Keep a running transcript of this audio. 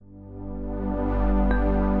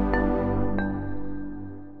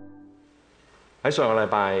喺上個禮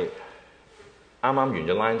拜啱啱完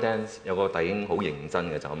咗 line dance， 有個弟兄好認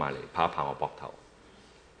真嘅走埋嚟拍一拍我膊頭，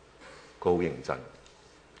佢好認真，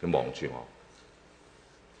佢望住我，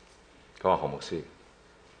佢話何牧師，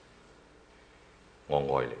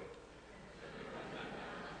我愛你。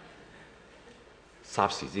霎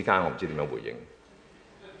時之間我唔知點樣回應。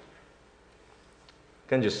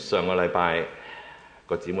跟住上個禮拜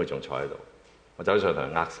個姊妹仲坐喺度，我走上同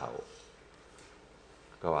佢握手，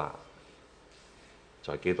佢話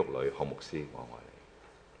在基督裏何牧師我愛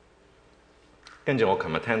你。跟住我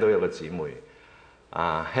琴日聽到有個姊妹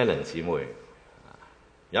Helen 姊妹，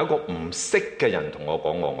有一個唔識嘅人同我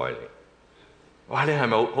講我愛你。哇！你係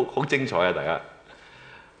咪好精彩啊？大家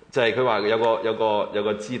就係佢話有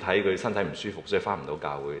個肢體佢身體唔舒服，所以返唔到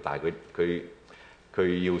教會，但係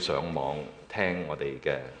佢要上網聽我哋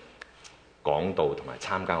嘅講道同埋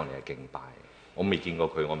參加我哋嘅敬拜。我未見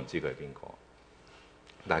過佢，我唔知佢係邊個。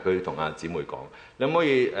但係佢同阿姊妹講：你可唔可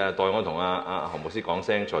以代我同阿何牧師講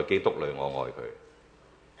聲，在基督裏我愛佢？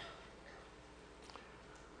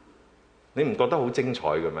你唔覺得好精彩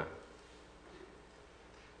嘅咩？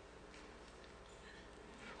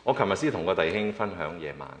我琴日先同個弟兄分享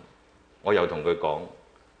夜晚，我又同佢講：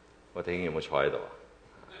個弟兄有冇坐喺度啊？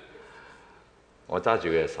我揸住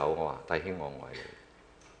佢嘅手，我話：弟兄，我愛你。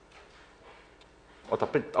我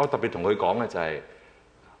特別同佢講嘅就係，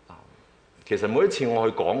其實每一次我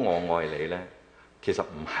去講我愛你咧，其實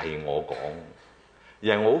唔係我講，而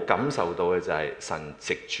係我好感受到嘅就係神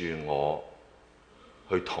藉住我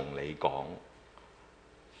去同你講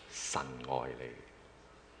神愛你。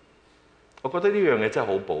我覺得呢樣嘢真係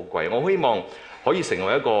好寶貴，我希望可以成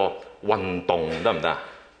為一個運動，得唔得？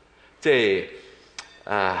即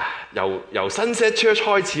係由 Sunset Church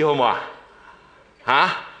開始，好唔好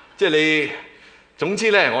啊？即係你總之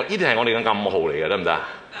咧，呢啲係我哋嘅暗號嚟嘅，得唔得？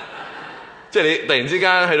即係你突然之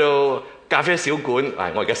間去到咖啡小館，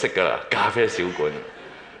我而家識㗎啦，咖啡小館。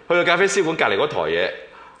去到咖啡小館隔離嗰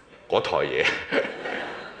台嘢，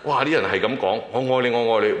哇！啲人係咁講，我愛你，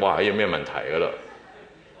我愛你，哇！有咩問題㗎啦？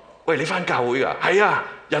喂，你返教會㗎？係啊，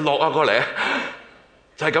日落啊，過嚟啊，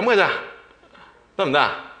就係咁嘅咋，得唔得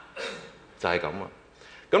啊？就係咁啊！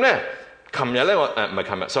咁咧，琴日咧我唔係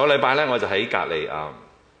琴日，上個禮拜咧我就喺隔離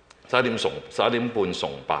11點半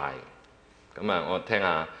崇拜，咁啊我聽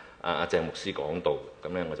阿鄭牧師講道，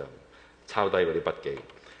咁咧我就抄低嗰啲筆記，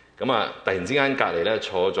咁啊突然之間隔離咧嚟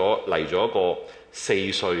咗一個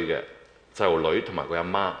4歲嘅細路女同埋佢阿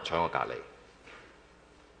媽坐喺我隔離。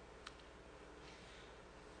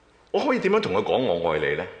我可以點樣同佢講我愛你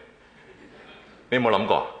咧？你有冇諗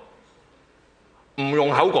過？唔用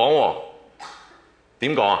口講喎，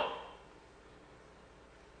點講啊？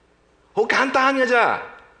好簡單嘅啫。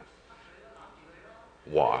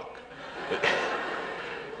哇！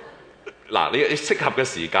嗱，你適合嘅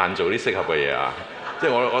時間做啲適合嘅嘢啊！即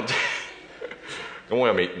係我咁我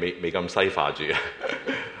又未咁西化住，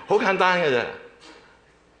好簡單嘅啫。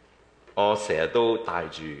我成日都帶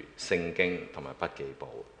住聖經同埋筆記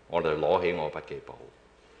簿。我就攞起我筆記簿，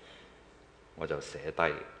我就寫低，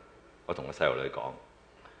我同個細路女講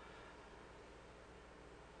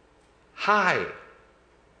 ：Hi,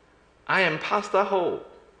 I am Pastor Ho.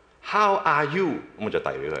 How are you？ 咁我就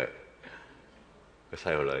遞俾佢個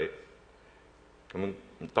細路女。咁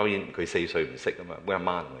當然佢4歲唔識啊嘛，揾阿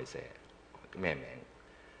媽同佢寫咩名，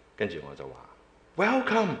跟住我就話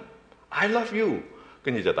Welcome, I love you。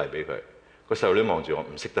跟住就遞俾佢個細路女，望住我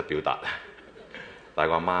唔識得表達。但係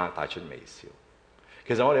個阿媽帶出微笑。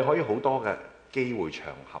其實我哋可以好多嘅機會場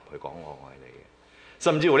合去講我愛你嘅，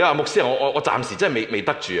甚至乎你話牧師，我暫時真係未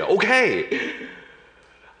得住啊。OK，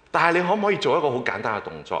 但係你可唔可以做一個好簡單嘅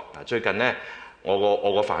動作？最近咧，我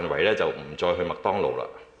個範圍咧就唔再去麥當勞啦，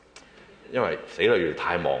因為死啦，越嚟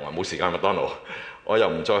太忙啊，冇時間去麥當勞。我又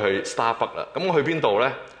唔再去 Starbucks 啦。咁我去邊度咧？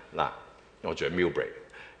嗱，我住喺 Millbrae。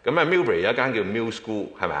咁啊 Millbrae 有一間叫 Mill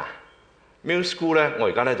School， 係咪啊？Mill School 咧，我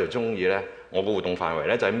而家咧就中意咧。我個活動範圍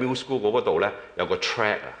咧就喺 Mill School 嗰度咧有個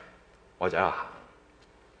track 啊，我就喺度行。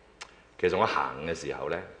其實我行嘅時候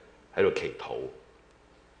咧喺度祈禱，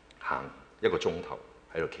行1個鐘頭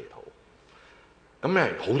喺度祈禱。咁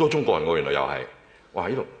咧好多中國人喎，原來又係，哇！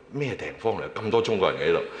呢度咩地方嚟？咁多中國人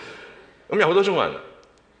嘅呢度。咁有好多中國人。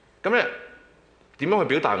咁咧點樣去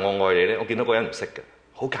表達我愛你咧？我見到個人唔識嘅，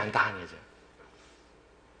好簡單嘅啫。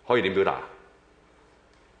可以點表達？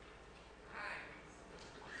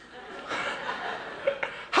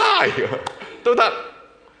都得，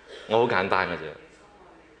我好簡單嘅啫。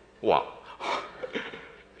哇！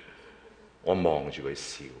我望住佢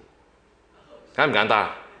笑，簡唔簡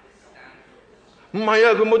單？唔係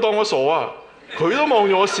啊，佢冇當我傻啊，佢都望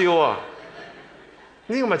住我笑啊。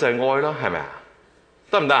呢個咪就係愛咯，係咪啊？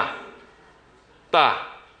得唔得？得啊？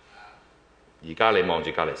而家你望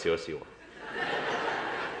住隔離笑一笑。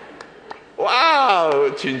哇！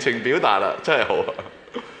全程表達啦，真係好。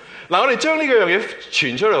嗱，我哋將呢樣嘢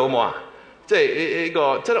傳出嚟好唔好啊？即係呢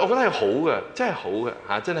個真係，我覺得係好嘅，真係好嘅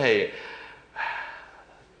嚇，真係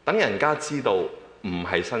等人家知道唔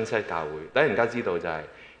係新西教會，等人家知道就係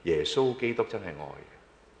耶穌基督真係愛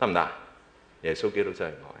嘅，得唔得？耶穌基督真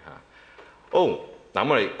係愛嚇。哦，嗱，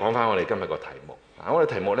我哋講翻我哋今日個題目。我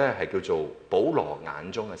哋題目咧係叫做保羅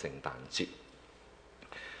眼中嘅聖誕節。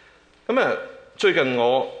咁啊，最近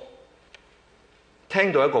我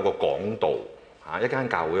聽到一個講道嚇，一間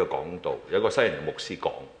教會嘅講道，有一個西人嘅牧師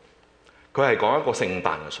講，佢係講一個聖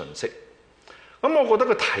誕嘅信息。咁我覺得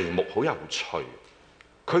個題目好有趣。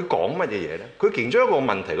佢講乜嘢嘢咧？佢其中一個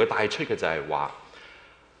問題，佢帶出嘅就係話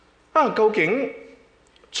啊，究竟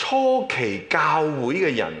初期教會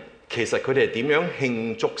嘅人其實佢哋係點樣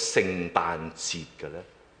慶祝聖誕節嘅咧？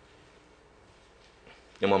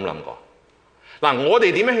有冇咁諗過？嗱，我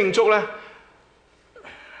哋點樣慶祝咧？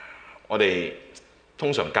我哋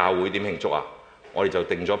通常教會點慶祝啊？我哋就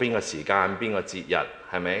定咗邊個時間、邊個節日，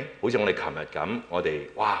係咪？好似我哋琴日咁，我哋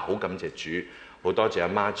哇好感謝主，好多謝阿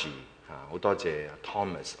Margie 嚇，好多謝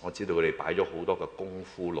Thomas， 我知道佢哋擺咗好多嘅功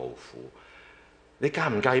夫勞苦。你介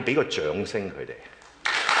唔介意俾個掌聲佢哋？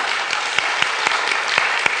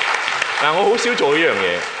嗱，我好少做呢樣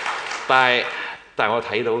嘢，但係我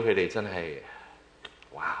睇到佢哋真係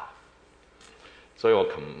哇！所以我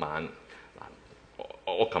琴晚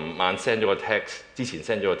我琴晚 send 咗個 text， 之前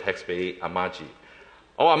send 咗個 text 俾阿 Margie，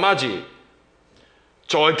 我話 Margie，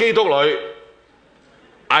 在基督裏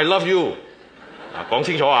I love you， 講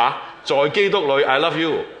清楚啊！在基督裏 I love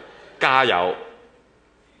you， 加油！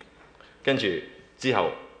跟住之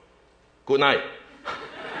後 good night。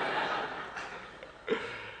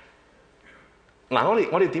嗱，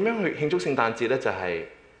我哋點樣去慶祝聖誕節咧？就係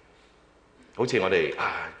好似我哋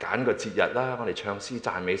揀個節日啦，我哋唱詩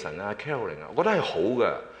讚美神啦 ，Caroling 啊，我覺得係好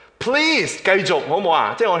嘅。Please 繼續好唔好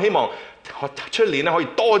啊？即係我希望出年咧可以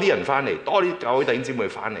多啲人翻嚟，多啲教會弟兄姊妹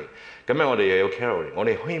翻嚟，咁樣我哋又有 Caroling， 我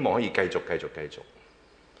哋希望可以繼續。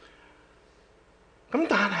咁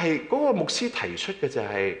但係嗰個牧師提出嘅就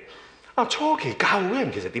係初期教會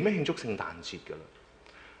人其實點樣慶祝聖誕節㗎啦？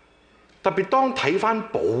特別當睇返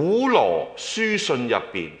保羅書信入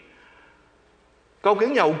邊，究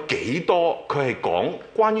竟有幾多佢係講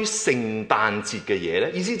關於聖誕節嘅嘢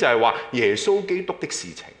咧？意思就係話耶穌基督的事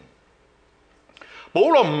情。保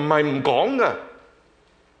羅唔係唔講嘅，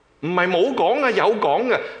唔係冇講嘅，有講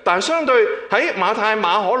嘅。但係相對喺馬太、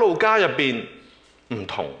馬可、路加入邊唔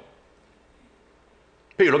同。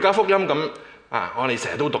譬如路加福音咁我哋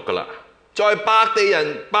成日都讀㗎啦，在伯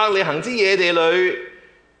利恆之野地裏，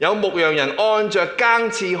有牧羊人按着更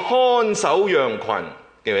次看守羊群，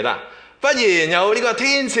記唔記得？忽然有呢個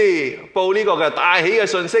天使報呢個嘅大喜嘅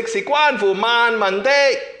信息，是關乎萬民的，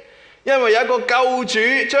因為有一個救主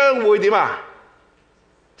將會點啊？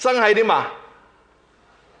生喺點啊？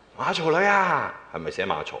馬槽裏啊？係咪寫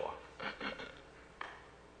馬槽啊？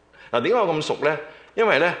嗱，點解我咁熟咧？因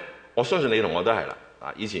為咧，我相信你同我都係啦。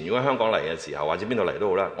以前如果喺香港嚟嘅時候，或者邊度嚟都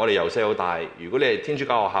好啦，我哋由細到大，如果你係天主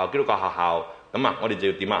教學校、基督教學校，咁我哋就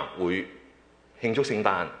要點啊？會慶祝聖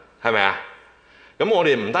誕，係咪啊？咁我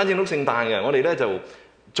哋唔單止慶祝聖誕嘅，我哋咧就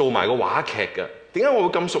做埋個話劇嘅。點解我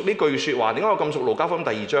會咁熟呢句説話？點解我咁熟路加福音第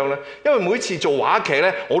2章咧？因為每次做話劇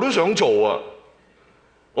咧，我都想做啊，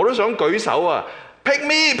我都想舉手啊 ，pick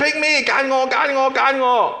me， 揀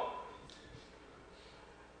我。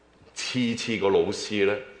次個老師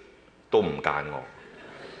咧都唔揀我。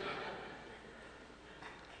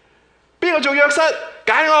邊個做約瑟？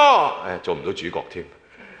揀我。做唔到主角添。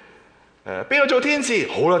邊個做天使？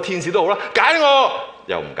好啦，天使都好啦，揀我。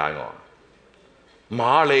又唔揀我。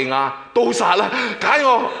瑪利亞都殺啦，揀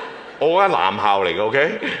我。我間男校嚟嘅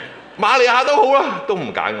 ，OK？ 瑪利亞都好啦，都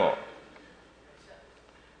唔揀我。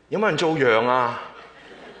有冇人做羊啊？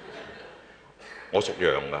我屬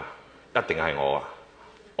羊噶，一定係我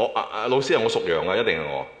啊！老師我屬羊啊，一定係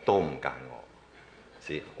我，都唔揀我。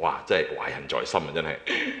哇！真係懷恨在心啊！真係。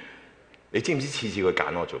你知唔知次佢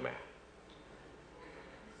揀我做咩？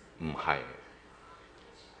唔係，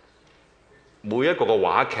每一個嘅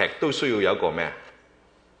話劇都需要有一個咩？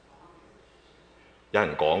有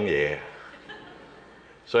人講嘢，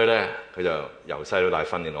所以咧佢就由細到大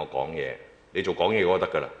訓練我講嘢。你做講嘢嗰個得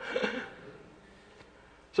㗎啦。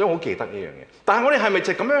所以我好記得呢樣嘢。但係我哋係咪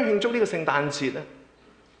就咁樣慶祝呢個聖誕節咧？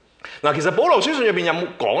嗱，其實保羅書信入邊有冇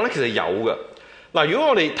講咧？其實有嘅。嗱，如果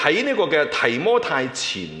我哋睇呢個嘅提摩太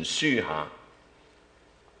前書嚇，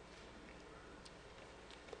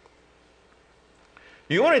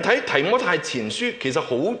如果我哋睇提摩太前書，其實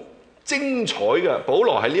好精彩嘅。保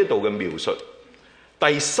羅喺呢一度嘅描述，第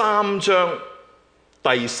3章第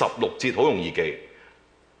16節好容易記，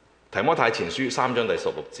提摩太前書3章第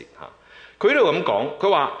16節嚇。佢呢度咁講，佢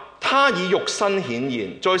話他以肉身顯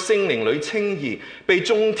現，在聖靈裏稱義，被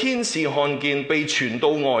眾天使看見，被傳到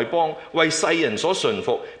外邦，為世人所順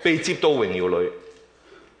服，被接到榮耀裏。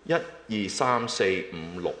1、2、3、4、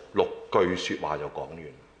5、6句説話就講完，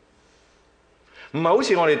唔係好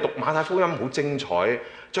似我哋讀馬太福音好精彩，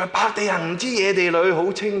在伯地人唔知野地裏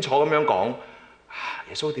好清楚咁樣講，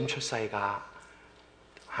耶穌點出世㗎？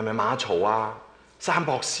係咪馬槽啊、三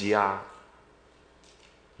博士啊、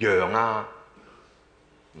羊啊？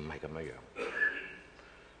唔係咁樣樣。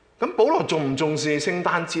咁保羅重唔重視聖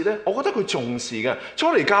誕節呢？我覺得佢重視嘅。初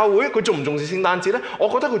嚟教會佢重唔重視聖誕節呢？我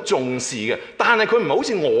覺得佢重視嘅，但係佢唔係好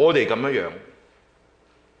似我哋咁樣樣。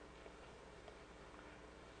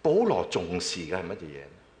保羅重視嘅係乜嘢嘢？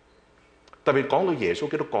特別講到耶穌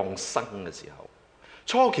基督降生嘅時候，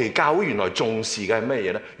初期教會原來重視嘅係乜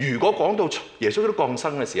嘢呢？如果講到耶穌基督降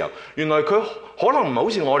生嘅時候，原來佢可能唔係好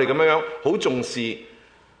似我哋咁樣樣，好重視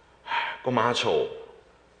個馬槽、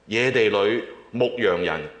野地裏、牧羊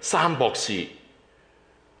人、三博士、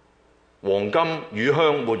黃金、乳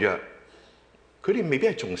香、沒藥，佢哋未必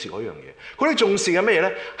係重視嗰樣嘢。佢哋重視嘅咩嘢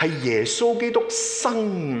呢？係耶穌基督生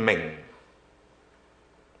命，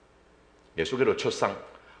耶穌基督出生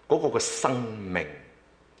嗰個嘅生命。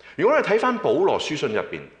如果我哋睇翻保羅書信入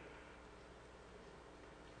邊，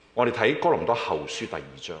我哋睇哥林多後書第2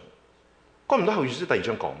章，哥林多後書第2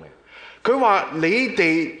章講咩？佢話你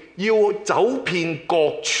哋要走遍各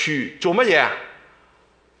處做乜嘢啊？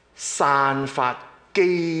散發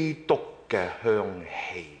基督嘅香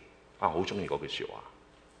氣啊！好中意嗰句說話，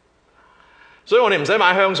所以我哋唔使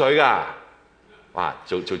買香水噶。哇，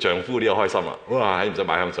做丈夫呢個開心啦！哇，唔使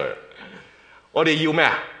買香水，我哋要咩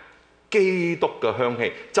啊？基督嘅香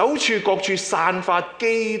氣，走處各處散發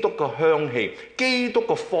基督嘅香氣，基督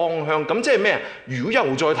嘅芳香。咁即係咩？如果又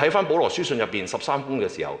再睇翻保羅書信入邊13封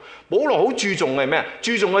嘅時候，保羅好注重嘅係咩？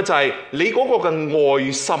注重嘅就係你嗰個嘅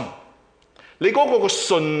愛心，你嗰個嘅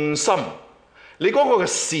信心，你嗰個嘅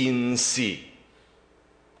善事，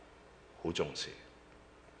好重視。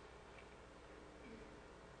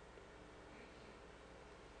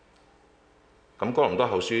咁哥林多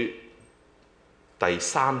後書第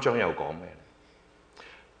3章又講咩？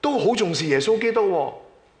都好重視耶穌基督喎，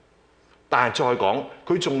但係再講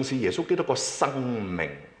佢重視耶穌基督個生命。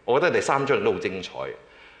我覺得第3章都好精彩。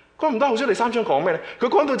哥林多後書第3章講咩咧？佢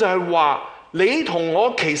講到就係話你同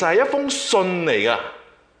我其實係一封信嚟噶，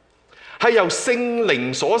係由聖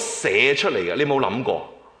靈所寫出嚟嘅。你有冇諗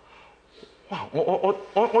過？哇！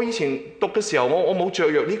我以前讀嘅時候，我冇雀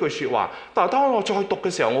躍呢句説話，但係當我再讀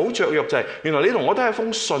嘅時候，我好雀躍就係原來你同我都係一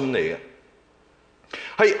封信嚟嘅。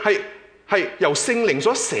係由聖靈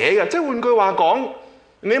所寫嘅，即係換句話講，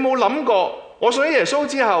你有冇諗過？我信咗耶穌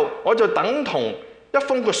之後，我就等同一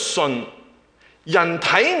封嘅信。人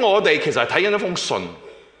睇我哋其實係睇緊一封信，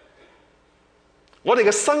我哋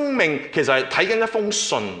嘅生命其實係睇緊一封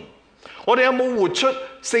信。我哋有冇活出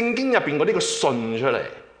聖經入邊嗰啲嘅信出嚟？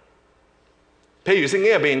譬如聖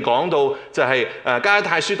經入邊講到就係加拉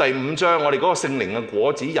太書第5章，我哋嗰個聖靈嘅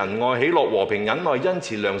果子，仁愛、喜樂、和平、忍耐、恩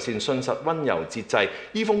慈、良善、信實、溫柔、節制，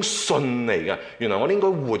呢封信嚟嘅。原來我哋應該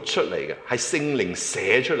活出嚟嘅，係聖靈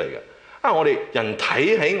寫出嚟嘅。我哋人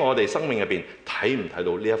睇喺我哋生命入邊，睇唔睇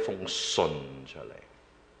到呢一封信出嚟？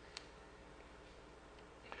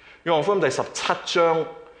約翰福音第17章，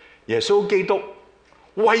耶穌基督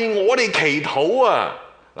為我哋祈禱啊！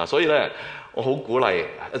嗱，所以咧。我好鼓勵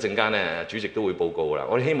一陣間咧，主席都會報告啦。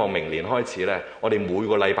我哋希望明年開始咧，我哋每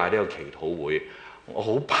個禮拜都有祈禱會。我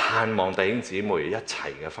好盼望弟兄姊妹一齊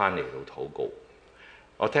嘅翻嚟到禱告。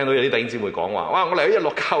我聽到有啲弟兄姊妹講話，哇！我嚟咗日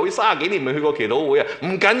落教會30幾年未去過祈禱會啊！唔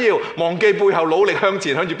緊要，忘記背後，努力向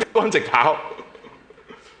前，向住標竿直跑，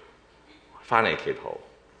翻嚟祈禱。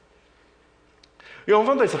約翰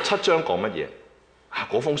福音第17章講乜嘢？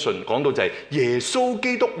嗰封信講到就係耶穌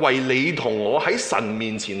基督為你同我喺神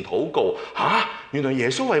面前禱告。原來耶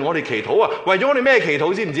穌為我哋祈禱啊！為咗我哋咩祈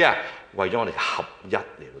禱知唔知啊？為咗我哋合一嚟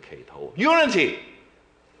到祈禱 ，Unity，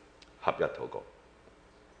 合一禱告。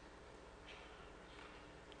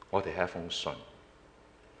我哋係一封信。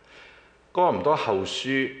哥林多後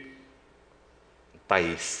書第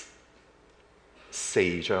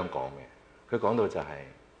4章講嘅，佢講到就係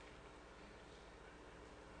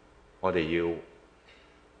我哋要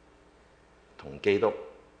同基督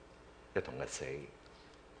一同嘅死，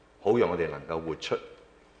好讓我哋能夠活出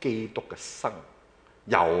基督嘅生，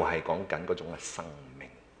又係講緊嗰種嘅生命。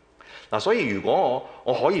所以如果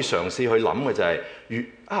我可以嘗試去諗嘅就係，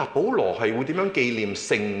保羅係會點樣紀念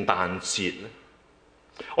聖誕節呢？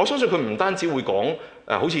我相信佢唔單止會講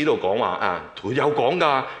好似呢度講話佢有講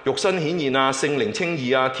㗎，肉身顯現啊，聖靈稱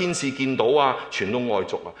義啊，天使見到啊，傳到外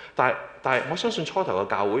族啊。但係我相信初頭嘅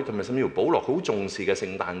教會同埋甚至乎保羅好重視嘅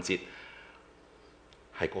聖誕節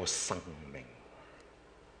係嗰個生命。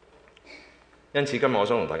因此今日我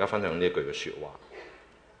想同大家分享呢一句嘅説話，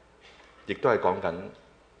亦都係講緊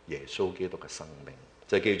耶穌基督嘅生命，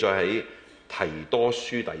就係記載喺提多書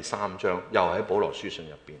第3章，又喺保羅書信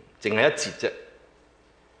入邊，淨係一節啫。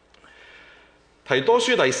提多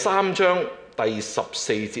書第3章第14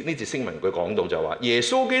節呢節經文，佢講到就話：耶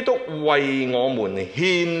穌基督為我們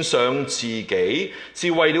獻上自己，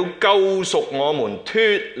是為了救贖我們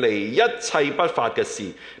脫離一切不法嘅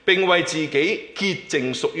事，並為自己潔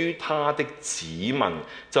淨屬於他的子民，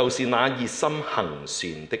就是那熱心行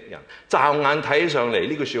善的人。驟眼睇上嚟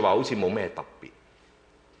呢句説話好似冇咩特別，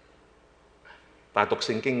但係讀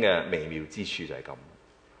聖經嘅微妙之處就係咁。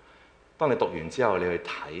當你讀完之後，你去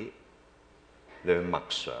睇，你去默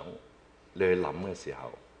想，你去諗嘅時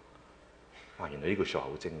候，哇！原來呢句説話好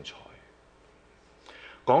精彩。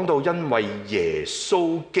講到因為耶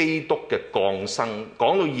穌基督嘅降生，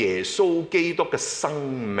講到耶穌基督嘅生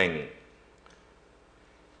命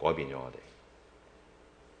改變咗我哋。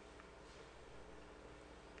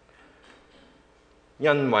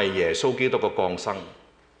因為耶穌基督嘅降生，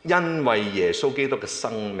因為耶穌基督嘅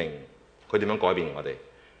生命，佢點樣改變我哋？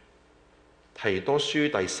提多書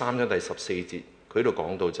第3章第14節，佢喺度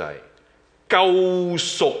講到就係救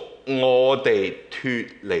贖我哋脫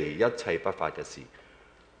離一切不法嘅事。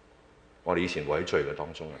我哋以前活喺罪嘅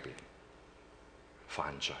當中入邊，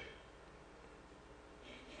犯罪，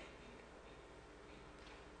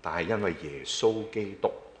但係因為耶穌基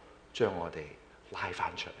督將我哋拉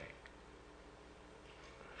翻出嚟。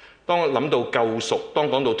當我諗到救贖，當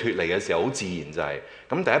講到脫離嘅時候，好自然就係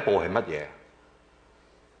咁。第一步係乜嘢？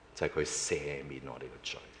就係佢赦免我哋嘅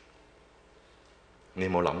罪。你有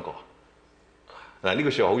冇諗過？嗱，呢句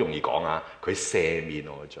説話好容易講啊！佢赦免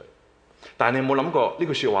我嘅罪，但係你有冇諗過呢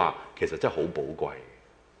句説話其實真係好寶貴，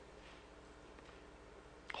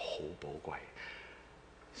好寶貴。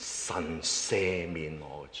神赦免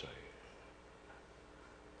我嘅罪，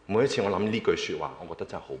每一次我諗呢句説話，我覺得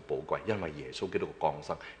真係好寶貴，因為耶穌基督嘅降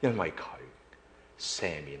生，因為佢赦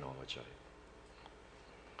免我嘅罪。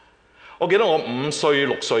我記得我5歲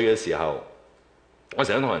6歲嘅時候，我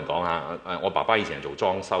成日同人講下，我爸爸以前係做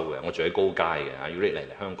裝修嘅，我住喺高街嘅。如果你嚟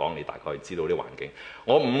香港，你大概知道啲環境。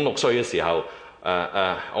我5、6歲嘅時候，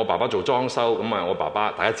我爸爸做裝修，咁啊，我爸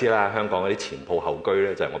爸大家知啦，香港嗰啲前鋪後居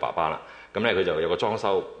咧就係我爸爸啦。咁咧佢就有個裝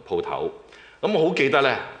修鋪頭。咁我好記得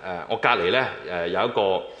咧，我隔離咧有一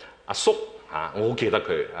個阿叔嚇，我好記得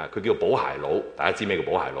佢，佢叫寶鞋佬，大家知咩叫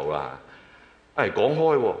寶鞋佬啦？講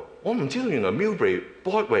開喎，我唔知道原來 Millbrae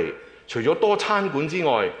Broadway 除咗多餐館之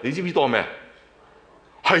外，你知唔知多咩？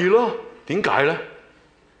係咯，點解咧？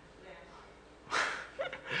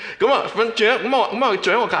咁啊，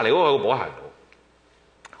仲有我隔離嗰個寶鞋佬，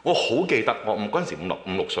我好記得，我嗰陣時5、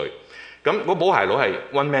6歲，咁個寶鞋佬係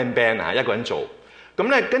one man band 啊，一個人做。咁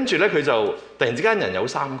咧，跟住咧佢就突然之間人有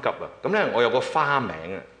3急啊！咁咧我有個花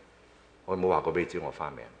名啊，我有冇話過俾你知我花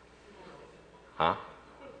名嚇？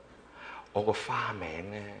我個花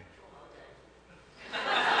名咧，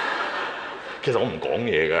其實我唔講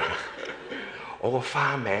嘢㗎。我個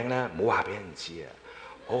花名咧，唔好話俾人知啊！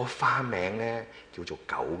我個花名咧叫做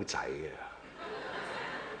狗仔啊！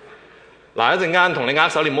嗱，一陣間同你握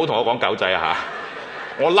手，你唔好同我講狗仔啊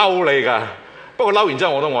嚇！我嬲你㗎，不過嬲完之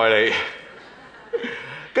後我都愛你。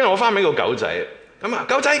跟住我花名叫狗仔，咁啊，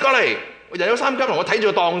狗仔過嚟，人有3急，同我睇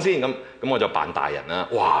住個檔先，咁我就扮大人啦。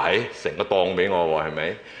哇，成個檔俾我喎，係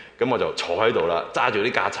咪？咁我就坐喺度啦，揸住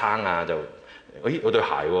啲架撐啊，就我對鞋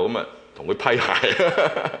喎，咁啊同佢批鞋。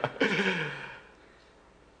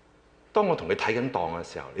當我同佢睇緊檔嘅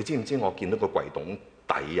時候，你知唔知我見到個櫃桶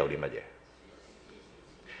底有啲乜嘢？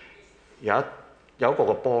有一個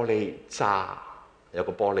玻璃渣，有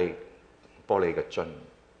個玻璃嘅樽，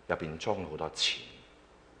入邊裝咗好多錢。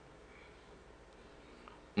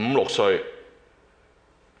5、6歲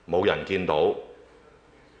冇人見到，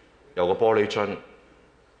有個玻璃樽，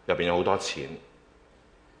入邊有好多錢。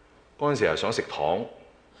嗰陣時係想食糖，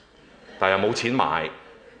但係又冇錢買，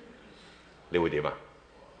你會點啊？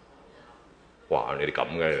哇！你哋咁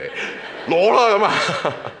嘅你攞啦咁啊！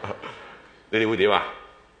你哋會點啊？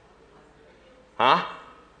嚇？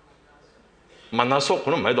問阿叔，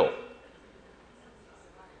佢都唔喺度。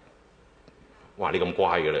哇！你咁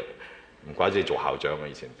乖嘅你，唔怪之你做校長啊！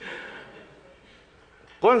以前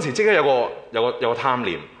嗰陣時即刻有個貪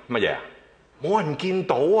念，乜嘢啊？冇人見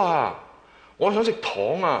到啊！我想食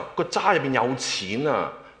糖啊！個渣入邊有錢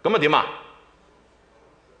啊！咁啊點啊？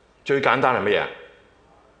最簡單係乜嘢？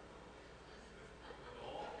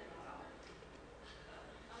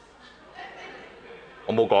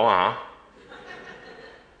我冇講啊，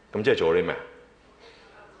咁即係做咗啲咩？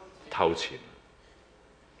偷錢。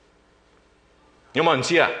有冇人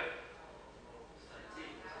知啊？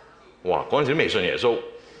哇！嗰陣時都未信耶穌，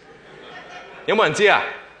有冇人知啊？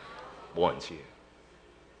冇人知。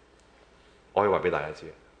我可以話俾大家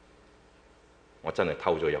知，我真係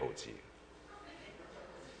偷咗1毫子。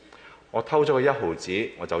我偷咗個1毫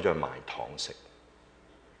子，我走咗去賣糖食。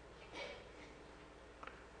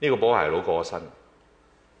呢個波鞋佬過咗身，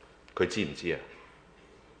佢知唔知啊？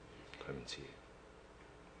佢唔知，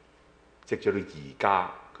直至到而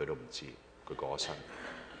家佢都唔知佢過咗身。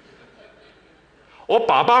我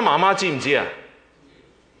爸爸媽媽知唔知啊？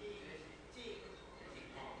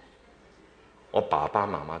我爸爸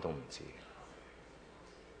媽媽都唔知。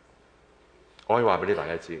我可以話俾大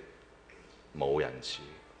家知，冇人知。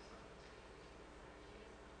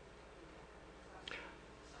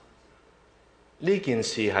呢件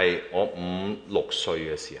事係我5、6歲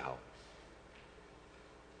嘅時候，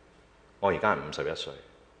我而家係51歲，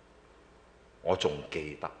我仲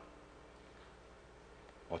記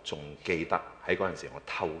得喺嗰陣時我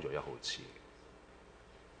偷咗1毫子。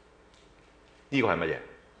呢個係乜嘢？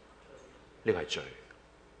呢個係罪。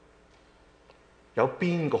有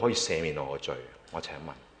邊個可以赦免我嘅罪？我請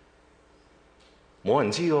問，冇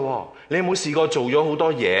人知嘅喎。你有冇試過做咗好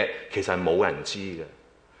多嘢，其實係冇人知嘅？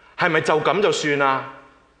係咪就咁就算啦？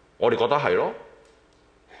我哋覺得係咯，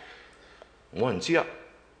冇人知啊。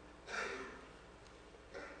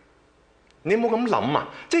你有冇咁諗啊？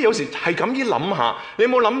即係有時係咁意諗下，你有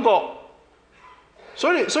冇諗過？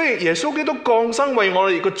所以耶穌基督降生為我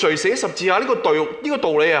哋個罪死十字架，呢個道理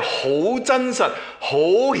係好真實、好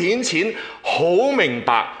顯淺、好明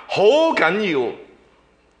白、好緊要。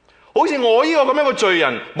好似我呢個咁樣嘅罪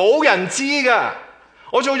人，冇人知㗎。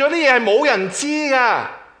我做咗啲嘢係冇人知㗎。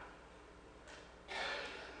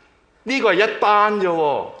呢個係一單啫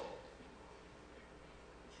喎，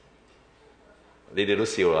你哋都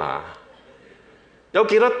笑啦嚇。有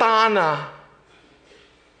幾多單啊？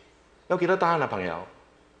有幾多單啊，朋友？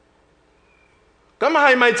咁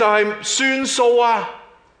係咪就係算數啊？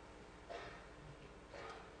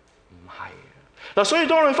唔係嗱，所以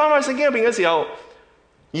當你翻返聖經入邊嘅時候，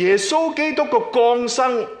耶穌基督個降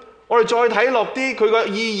生，我哋再睇落啲，佢個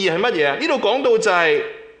意義係乜嘢？呢度講到就係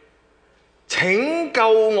拯救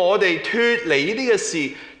我哋脫離呢啲嘅事。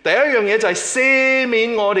第一樣嘢就係赦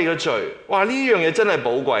免我哋嘅罪。哇！呢樣嘢真係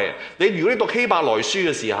寶貴。如果你讀希伯來書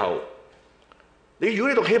嘅時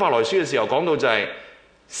候，講到就係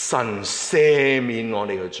神赦免我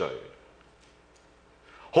哋嘅罪，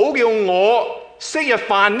好叫我昔日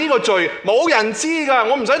犯呢個罪，冇人知㗎，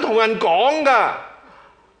我唔使同人講㗎。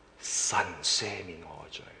神赦免我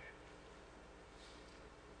嘅罪，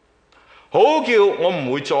好叫我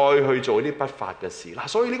唔會再去做啲不法嘅事。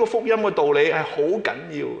所以呢個福音嘅道理係好緊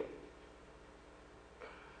要嘅。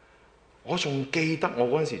我仲記得我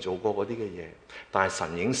嗰陣時做過嗰啲嘅嘢，但係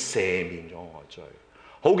神已經赦免咗我嘅罪，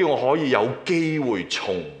好叫我可以有機會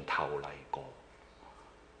從頭嚟過。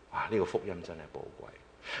哇！呢個福音真係寶貴。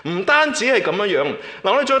唔單止係咁樣，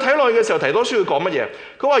我哋再睇落去嘅時候，提多書要講乜嘢？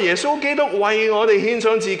佢話耶穌基督為我哋獻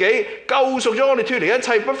上自己，救贖咗我哋脫離一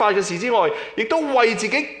切不法嘅事之外，亦都為自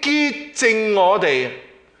己潔淨我哋。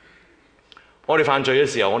我哋犯罪嘅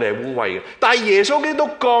時候，我哋係污穢嘅，但係耶穌基督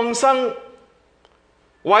降生，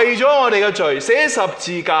為咗我哋嘅罪，寫十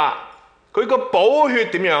字架，佢個寶血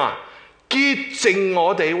點樣啊？潔淨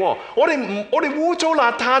我哋。我哋污糟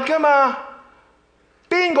邋遢噶嘛？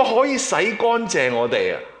邊個可以洗乾淨我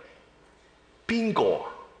哋啊？邊個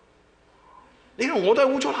啊？你同我都係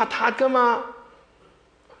污糟邋遢噶嘛？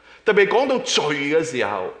特別講到罪嘅時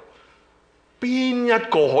候，邊一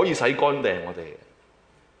個可以洗乾淨我哋？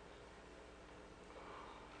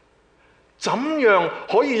怎樣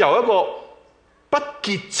可以由一個不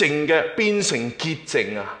潔淨嘅變成潔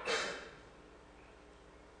淨啊？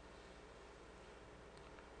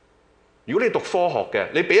如果你讀科學嘅，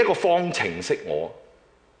你俾一個方程式我，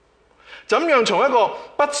怎樣從一個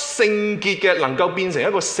不聖潔嘅能夠變成一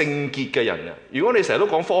個聖潔嘅人啊？如果你成日都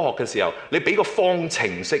講科學嘅時候，你俾個方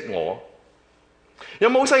程式我，有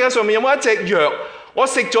冇世界上面有冇一隻藥，我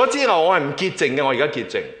食咗之後我係唔潔淨嘅，我而家潔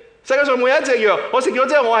淨？世界上冇一隻藥，我食咗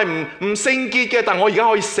之後我係唔聖潔嘅，但我而家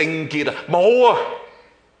可以聖潔啊？冇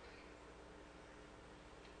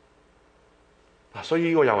啊！所以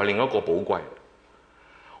呢個又係另一個寶貴。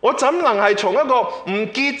我怎能係從一個唔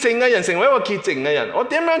潔淨嘅人成為一個潔淨嘅人？我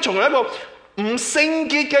點樣從一個唔聖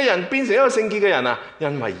潔嘅人變成一個聖潔嘅人啊？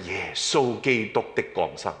因為耶穌基督的降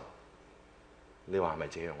生。你話係咪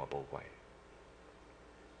這樣嘅寶貴？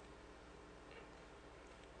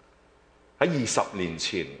喺20年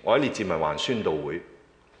前，我喺列治文環宣道會，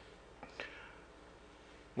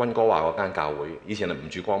溫哥華嗰間教會，以前係吳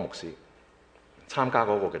主光牧師參加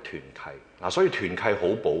嗰個嘅團契。所以團契好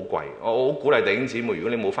寶貴。我好鼓勵弟兄姊妹，如果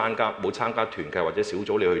你冇參加團契或者小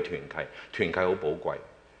組，你去團契好寶貴。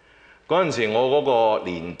嗰陣時我嗰個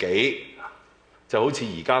年紀就好似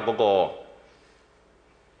而家嗰個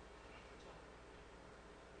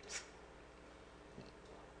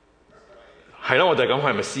係咯，我就係咁，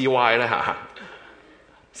係咪 CY 咧嚇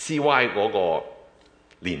？CY 嗰個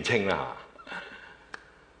年青啦嚇。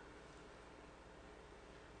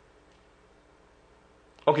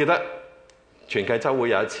我記得團契週會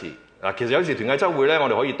有一次嗱，其實有時團契週會咧，我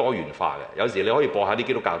哋可以多元化嘅。有時你可以播下啲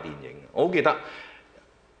基督教電影。我好記得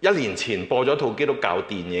1年前播咗套基督教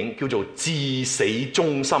電影，叫做《至死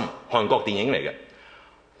忠心》，韓國電影嚟嘅。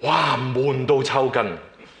哇，悶到抽筋！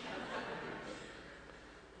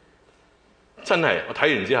真係，我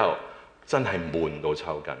睇完之後真係悶到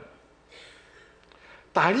抽筋。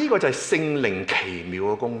但係呢個就係聖靈奇妙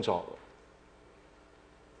嘅工作。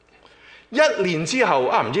1年之後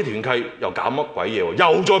唔知團契又搞乜鬼嘢喎，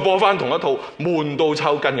又再播翻同一套悶到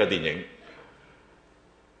抽筋嘅電影。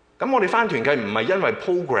咁我哋翻團契唔係因為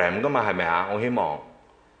program 噶嘛，係咪啊？我希望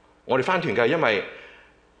我哋翻團契係因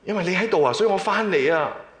為你喺度啊，所以我翻嚟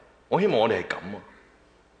啊。我希望我哋係咁啊。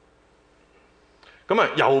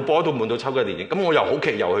咁又播到悶到抽筋嘅電影，咁我又好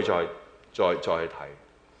奇又去再去睇。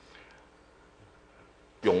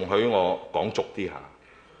容許我講俗啲下，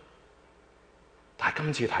但係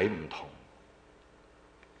今次睇唔同。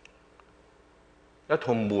一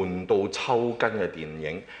套悶到抽筋嘅電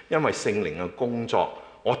影，因為聖靈嘅工作，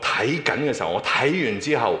我睇緊嘅時候，我睇完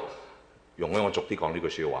之後，容許我俗啲講呢句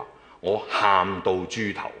説話，我喊到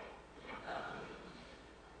豬頭，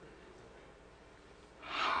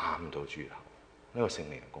喊到豬頭。呢個聖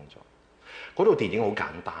靈嘅工作，嗰套電影好簡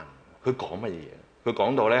單。佢講乜嘢？佢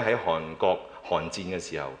講到咧喺韓國韓戰嘅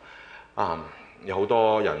時候，有好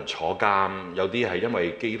多人坐監，有啲係因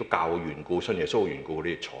為基督教嘅緣故、信耶穌嘅緣故，嗰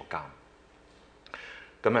啲坐監。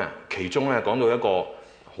咁其中咧講到一個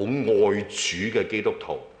好愛主嘅基督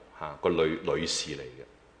徒個女士嚟嘅，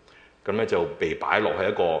咁咧就被擺落喺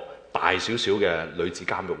一個大少少嘅女子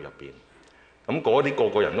監獄入邊。咁嗰啲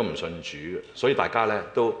個人都唔信主嘅，所以大家咧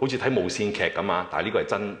都好似睇無線劇咁啊！但係呢個係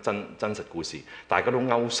真實故事，大家都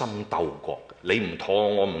勾心鬥角，你唔妥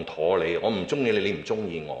我唔妥你，我唔中意你，你唔中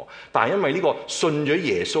意我。但係因為呢個信咗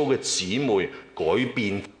耶穌嘅姊妹改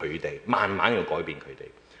變佢哋，慢慢要改變佢哋。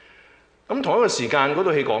咁同一個時間嗰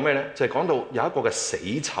套戲講咩咧？就係講到有一個嘅死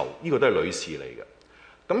囚，呢個都係女士嚟嘅。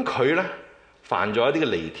咁佢咧犯咗一啲嘅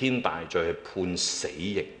彌天大罪，係判死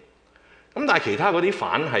刑。咁但係其他嗰啲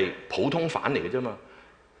犯係普通犯嚟嘅啫嘛。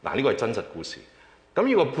嗱，呢個係真實故事。咁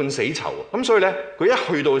呢個判死囚，咁所以咧佢一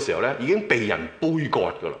去到嘅時候咧已經被人杯葛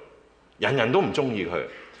㗎啦，人人都唔中意佢。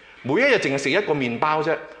每一日淨係食一個麵包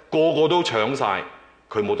啫，個個都搶晒，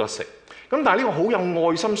佢冇得食。咁但係呢個好有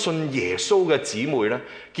愛心信耶穌嘅姊妹咧，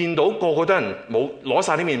見到個個都人冇攞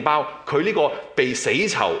晒啲麵包，佢呢個被死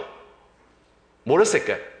囚冇得食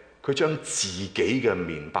嘅，佢將自己嘅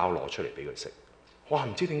麵包攞出嚟俾佢食。哇！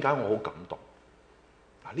唔知點解我好感動。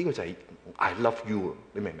呢個就係 I love you，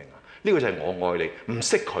 你明唔明啊？呢個就係我愛你，唔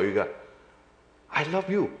識佢嘅 I love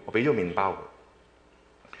you， 我俾咗麵包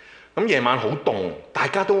佢。咁夜晚好凍，大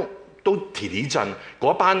家都提震，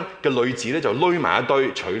嗰班嘅女子咧就攏埋一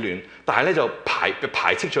堆取暖，但係咧就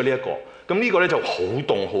排斥咗呢一個。咁呢個咧就好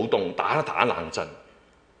凍，打冷震。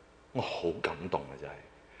我好感動啊！真係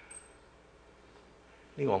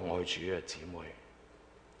呢個愛主嘅姊妹，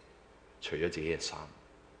除咗自己嘅衫，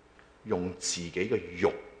用自己嘅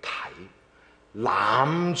肉體攬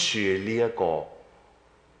住呢一個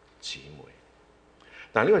姊妹。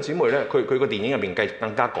但係呢個姊妹咧，佢個電影入面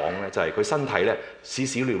更加講咧，就係佢身體咧屎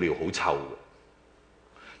屎尿尿好臭嘅。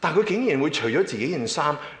但係佢竟然會除咗自己件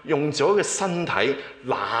衫，用咗個身體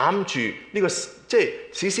攬住呢個即係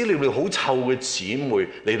屎屎尿尿好臭嘅姊妹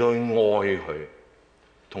嚟到去愛佢，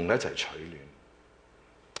同佢一齊取暖。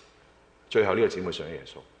最後呢個姊妹信咗耶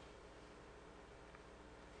穌，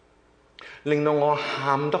令到我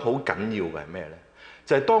喊得好緊要嘅係咩咧？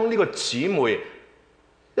就係當呢個姊妹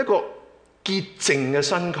一個潔淨嘅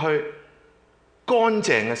身軀、乾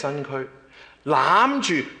淨嘅身軀，攬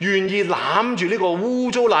住願意攬住呢個污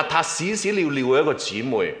糟邋遢、屎屎尿尿嘅一個姊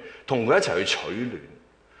妹，同佢一齊去取暖。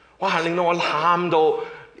哇！令到我喊到，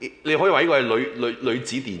你可以話呢個係女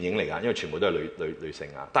子電影嚟㗎，因為全部都係女性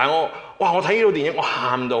啊。但係我睇呢套電影，我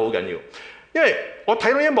喊到好緊要，因為我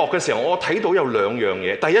睇到一幕嘅時候，我睇到有兩樣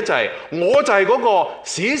嘢。第一就係我就係嗰個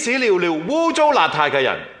屎屎尿尿、污糟邋遢嘅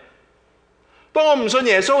人。當我唔信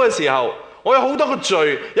耶穌嘅時候，我有好多個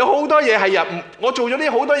罪，有好多嘢係我做咗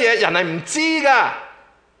啲好多嘢，人係唔知㗎。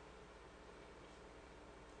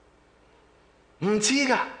唔知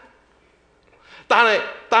㗎。但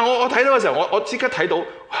我睇到嘅時候，我即刻睇到，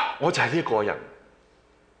我就係呢個人。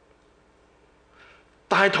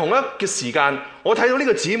但係同一嘅時間，我睇到呢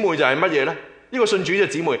個姊妹就係乜嘢呢？呢個信主嘅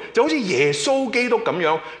姊妹就好似耶穌基督咁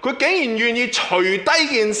樣，佢竟然願意除低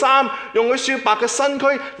件衫，用佢雪白嘅身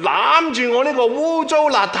軀攬住我呢個污糟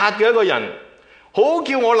邋遢嘅一個人，好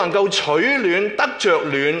叫我能夠取暖，得着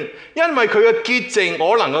暖。因為佢嘅潔淨，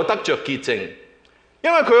我能夠得着潔淨；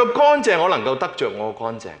因為佢嘅乾淨，我能夠得着我嘅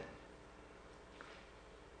乾淨。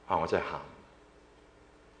我真係喊。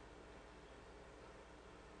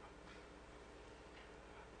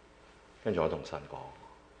跟住我同神講，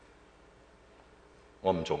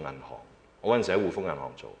我唔做銀行，我嗰陣時喺匯豐銀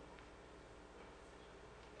行做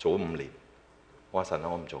咗5年。我話神啊，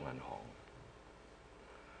我唔做銀行，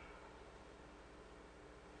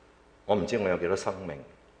我唔知我有幾多生命，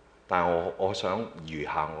但係我想餘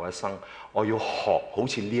下我一生，我要學好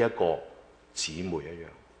似呢一個姊妹一樣。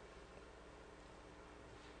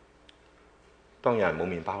當有人冇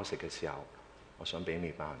麵包食嘅時候，我想俾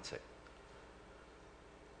麵包人食。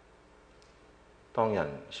當人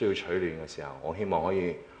需要取暖嘅時候，我希望可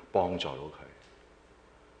以幫助到佢。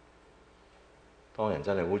當人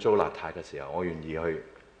真係污糟邋遢嘅時候，我願意去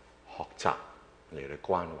學習嚟去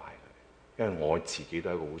關懷佢，因為我自己都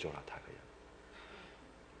係一個污糟邋遢嘅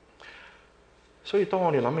人。所以當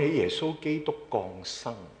我哋諗起耶穌基督降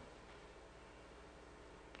生，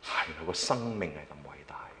原來個生命係咁偉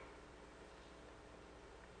大。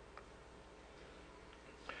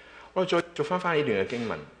我哋再讀翻呢段嘅經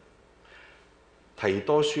文。提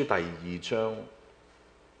多書第2章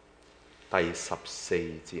第14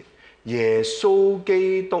節，耶穌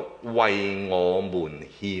基督為我們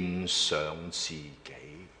獻上自己。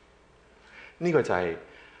呢個就係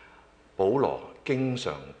保羅經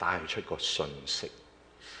常帶出個訊息。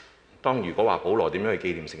如果話保羅點樣去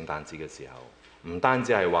紀念聖誕節嘅時候，唔單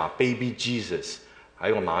止係話 Baby Jesus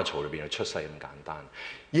喺個馬槽裏邊出世咁簡單，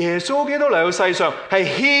耶穌基督嚟到世上係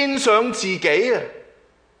獻上自己啊！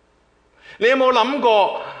你有冇諗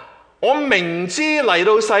過？我明知嚟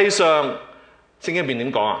到世上，聖經入邊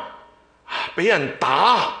點講啊？俾人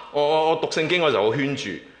打，我讀聖經嗰時候我圈住，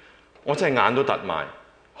我真係眼都突埋。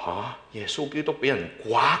耶穌基督俾人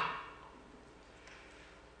刮，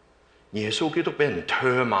耶穌基督俾人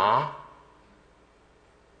唾罵，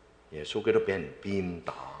耶穌基督俾人鞭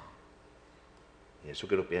打，耶穌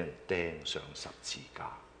基督俾人釘上十字架。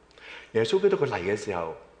耶穌基督佢嚟嘅時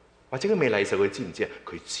候，或者佢未嚟嘅時候，佢知唔知啊？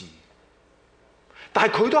佢知。但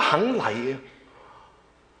係佢都肯嚟啊！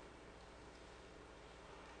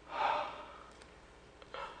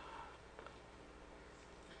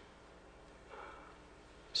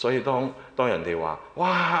所以當人哋話：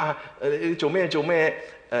哇！你做咩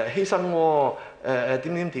犧牲喎？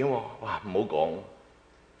點喎？哇！唔好講，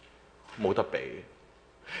冇得比。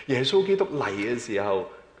耶穌基督嚟嘅時候，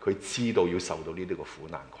佢知道要受到呢啲個苦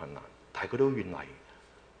難困難，但係佢都願嚟。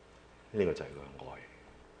呢個就係佢嘅愛。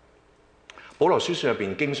保羅書信入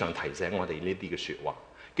邊經常提醒我哋呢啲嘅說話，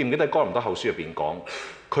記唔記得哥林多後書入邊講，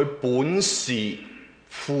佢本是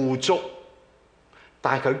富足，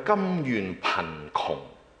但係佢甘願貧窮，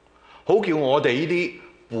好叫我哋呢啲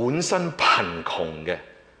本身貧窮嘅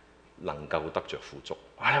能夠得着富足。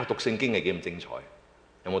哇！讀聖經係幾咁精彩，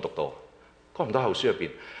有冇讀到？哥林多後書入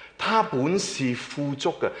邊，他本是富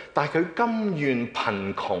足嘅，但係佢甘願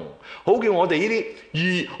貧窮，好叫我哋呢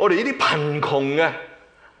啲貧窮嘅。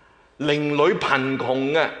靈裡貧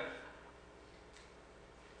窮嘅，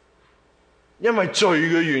因為罪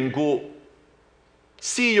嘅緣故、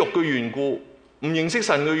私慾嘅緣故、唔認識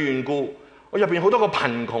神嘅緣故，我入邊好多個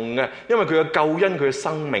貧窮嘅，因為佢嘅救恩、佢嘅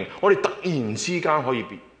生命，我哋突然之間可以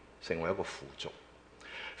成為一個富足。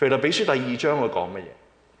腓立比書第2章佢講乜嘢？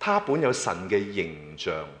他本有神嘅形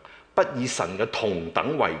象，不以神嘅同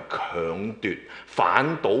等為強奪，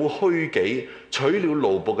反倒虛己，取了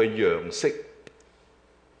奴僕嘅樣式。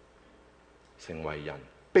成為人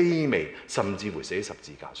卑微，甚至乎死喺十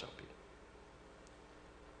字架上邊。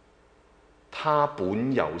他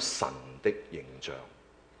本有神的形象，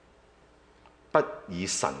不以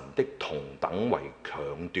神的同等為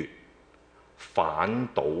強奪，反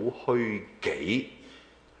倒虛己，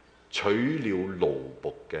取了奴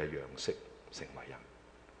僕嘅樣式，成為人。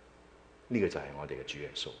呢個就係我哋嘅主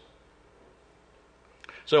耶穌。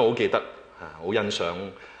所以我好記得好欣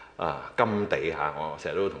賞。甘地我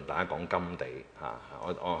成日都同大家講甘地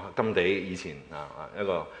我甘地以前一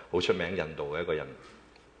個好出名印度嘅一個人。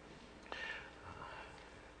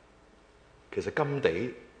其實甘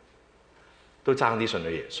地都爭啲信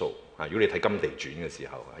咗耶穌。如果你睇《甘地傳》嘅時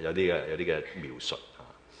候，有啲嘅描述。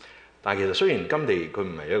但係其實雖然甘地佢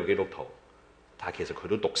唔係一個基督徒，但係其實佢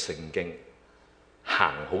都讀聖經，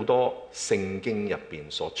行好多聖經入邊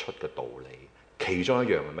所出嘅道理。其中一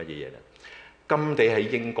樣係乜嘢嘢咧？甘地喺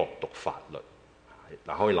英國讀法律，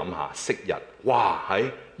嗱，可以諗下，昔日哇喺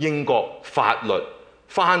英國法律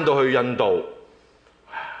翻到去印度，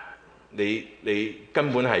你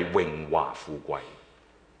根本係榮華富貴，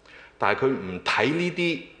但係佢唔睇呢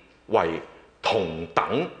啲為同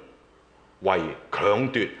等，為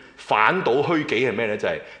強奪，反倒虛己係咩咧？就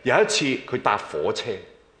係有一次佢搭火車，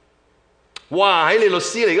哇！喺你律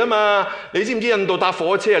師嚟噶嘛？你知唔知印度搭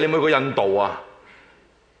火車啊？你有冇去過印度啊？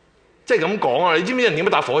即係咁講啊！你知唔知人點樣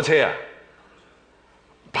搭火車啊？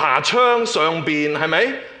爬窗上邊係咪？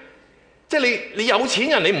即係你有錢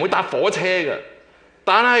人你唔會搭火車嘅，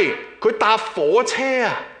但係佢搭火車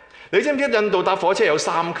啊！你知唔知印度搭火車有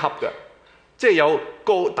3級嘅？即係有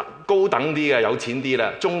高等啲嘅，有錢啲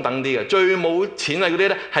啦，中等啲嘅，最冇錢係嗰啲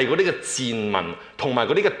咧，係嗰啲嘅賤民同埋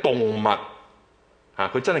嗰啲嘅動物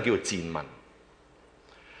佢真係叫做賤民。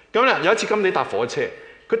咁咧有一次甘地搭火車，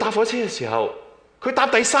佢搭火車嘅時候，佢搭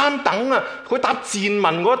第3等啊，佢搭賤民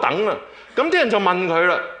嗰等啊。咁啲人就問佢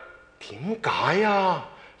啦：點解啊？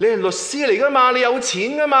你係律師嚟噶嘛？你有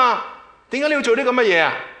錢噶嘛？點解你要做啲咁嘅嘢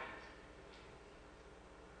啊？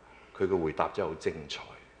佢嘅回答真係好精彩。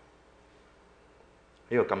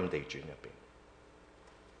呢個《甘地傳》入邊，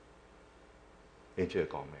你知佢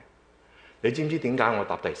講咩？你知唔知點解我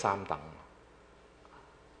搭第3等？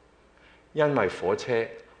因為火車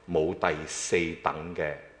冇第4等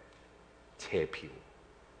嘅車票。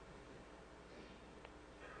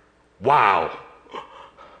哇！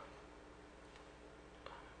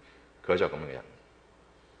佢就係咁嘅人。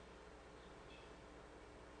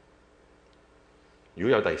如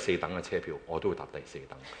果有第4等嘅車票，我都會搭第4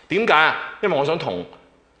等。點解啊？因為我想同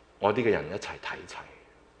我啲嘅人一齊睇齊。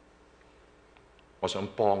我想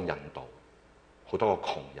幫印度好多個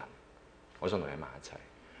窮人，我想同佢喺埋一齊。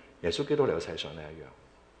耶穌基督嚟到世上都一樣。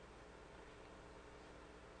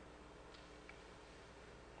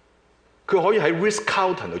佢可以喺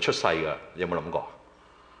Ritz-Carlton 度出世㗎，你有冇諗過？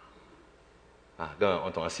今日我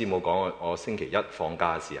同阿師母講，我星期一放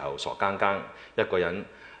假嘅時候，傻更更一個人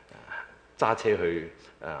揸車去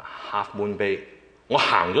Half Moon Bay， 我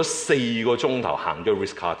行咗4個鐘頭，行咗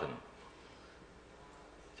Ritz-Carlton，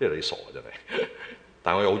 即係你傻真係。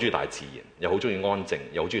但係我又好中意大自然，又好中意安靜，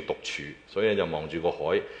又好中意獨處，所以就望住個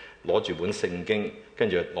海，攞住本聖經，跟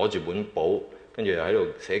住攞住本簿，跟住又喺度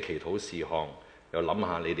寫祈禱事項，又諗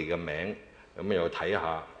下你哋嘅名，咁又睇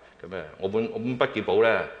下咁我本筆記簿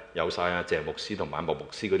咧有晒阿謝牧師同埋莫牧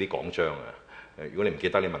師嗰啲講章啊。如果你唔記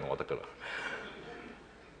得，你問我得㗎啦。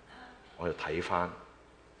我就睇翻，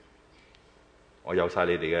我有晒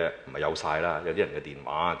你哋嘅，唔係有晒啦，有啲人嘅電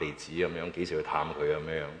話地址咁樣，幾時去探佢咁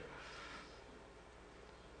樣。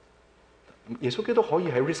耶穌基督可以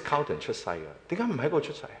喺 Ritz-Carlton 出世㗎，點解唔喺嗰度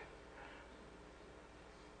出世？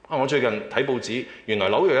我最近睇報紙，原來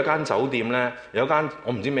紐約有一間酒店咧，有一間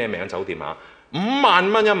我唔知咩名嘅酒店5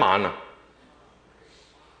萬蚊一晚啊！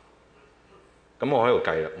咁我喺度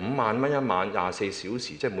計啦，5萬蚊一晚，24小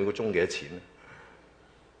時，即係每個鐘幾多錢咧？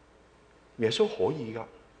耶穌可以㗎，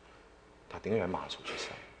但點解要喺馬槽出世？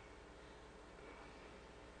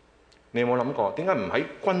你有冇諗過點解唔喺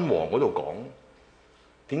君王嗰度講？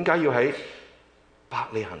點解要喺伯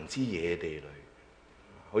利恆之野地裏？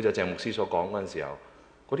好似鄭牧師所講嗰陣時候，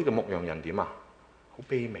嗰啲嘅牧羊人點啊？好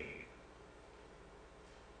卑微。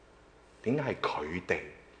點解係佢哋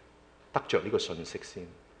得着呢個信息先？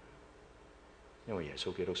因為耶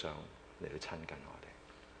穌基督想嚟到親近我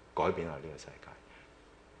哋，改變我哋呢個世界。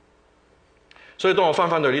所以當我翻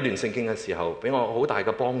到呢段聖經嘅時候，俾我好大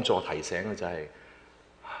嘅幫助提醒嘅就係、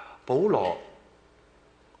保羅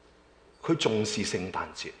佢重視聖誕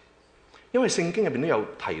節，因為聖經入邊都有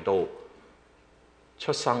提到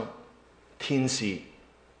出生天使，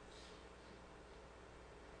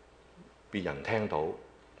別人聽到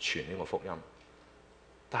傳呢個福音。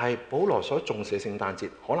但係保羅所重視嘅聖誕節，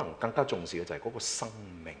可能更加重視嘅就係嗰個生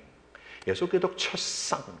命。耶穌基督出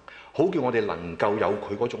生，好叫我哋能夠有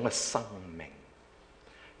佢嗰種嘅生命。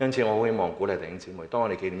因此我好希望鼓勵弟兄姊妹，當我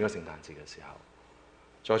哋紀念呢個聖誕節嘅時候，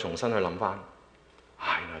再重新去諗翻，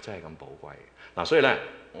原來真係咁寶貴。嗱，所以咧，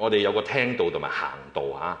我哋有個聽道同埋行道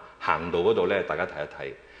嚇，行道嗰度咧，大家睇一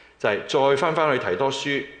睇，就係再翻去提多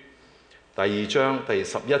書第2章第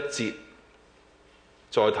11節，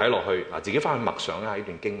再睇落去嗱，自己翻去默想一下呢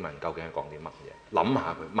段經文究竟係講啲乜嘢，諗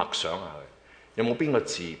下佢，默想下佢，有冇邊個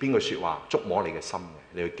字、邊句説話觸摸你嘅心嘅，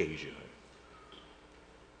你要記住佢。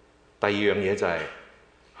第二樣嘢就係、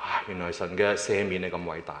原來神嘅赦免係咁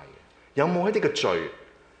偉大嘅，有冇一啲嘅罪，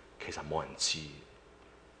其實冇人知，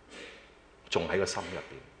仲喺個心入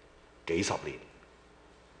邊幾十年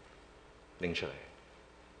拎出嚟，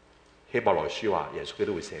希伯來書話耶穌基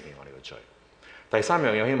督會赦免我哋嘅罪。第三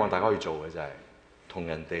樣嘢希望大家可以做嘅就係同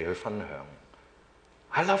人哋去分享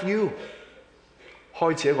I love you，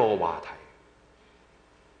 開始一個話題，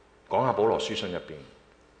講下保羅書信入邊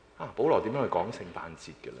保羅點樣去講聖誕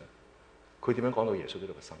節嘅咧？佢點樣講到耶穌基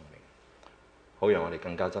督嘅生命？好讓我哋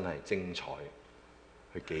更加真係精彩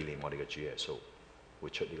去紀念我哋嘅主耶穌，活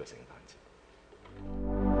出呢個聖誕節。